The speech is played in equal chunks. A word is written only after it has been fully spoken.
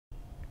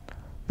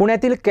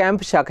पुण्यातील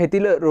कॅम्प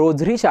शाखेतील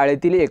रोझरी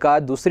शाळेतील एका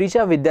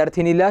दुसरीच्या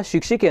विद्यार्थिनीला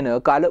शिक्षिकेनं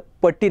काल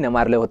पट्टीनं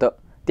मारलं होतं।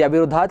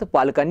 त्याविरोधात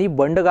पालकांनी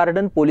बंड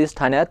गार्डन पोलीस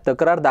ठाण्यात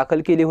तक्रार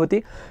दाखल केली होती।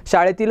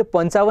 शाळेतील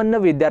 55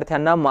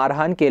 विद्यार्थ्यांना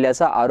मारहाण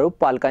केल्याचा आरोप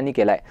पालकांनी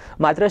केलाय।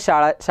 मात्र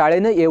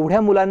शाळेनं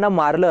एवढ्या मुलांना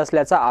मारलं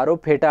असल्याचा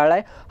आरोप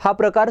फेटाळलाय। हा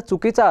प्रकार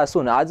चुकीचा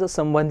असून आज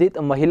संबंधित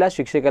महिला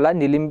शिक्षिकेला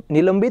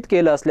निलंबित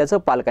केलं असल्याचं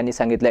पालकांनी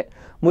सांगितलंय।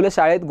 मुलं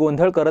शाळेत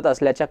गोंधळ करत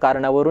असल्याच्या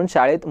कारणावरून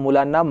शाळेत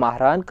मुलांना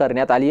मारहाण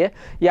करण्यात आली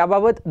आहे।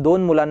 याबाबत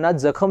 2 मुलांना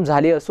जखम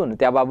झाली असून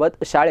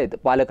त्याबाबत शाळेत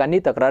पालकांनी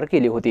तक्रार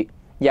केली होती।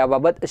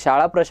 याबाबत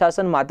शाळा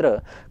प्रशासन मात्र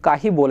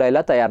काही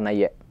बोलायला तयार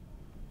नाहीये।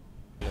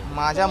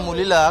 माझ्या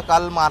मुलीला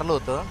काल मारलं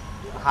होतं,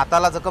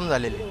 हाताला जखम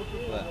झालेली।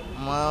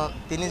 मग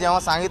तिने जेव्हा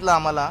सांगितलं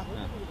आम्हाला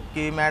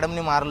की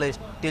मॅडमनी मारलं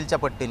स्टीलच्या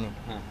पट्टीने,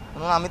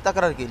 म्हणून आम्ही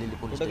तक्रार केलेली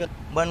पोलीस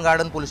बंड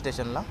गार्डन पोलीस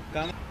स्टेशनला।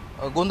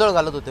 गोंधळ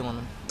घालत होते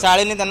म्हणून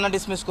शाळेने त्यांना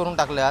डिसमिस करून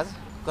टाकले। आज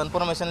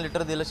कन्फर्मेशन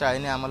लेटर दिलं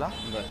शाळेने आम्हाला।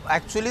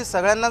 ॲक्च्युली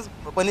सगळ्यांनाच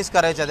पनिश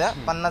करायच्या त्या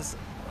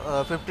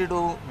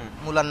 52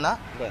 मुलांना,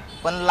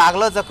 पण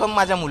लागलं जखम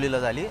माझ्या मुलीला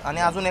झाली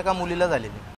आणि अजून एका मुलीला झालेली।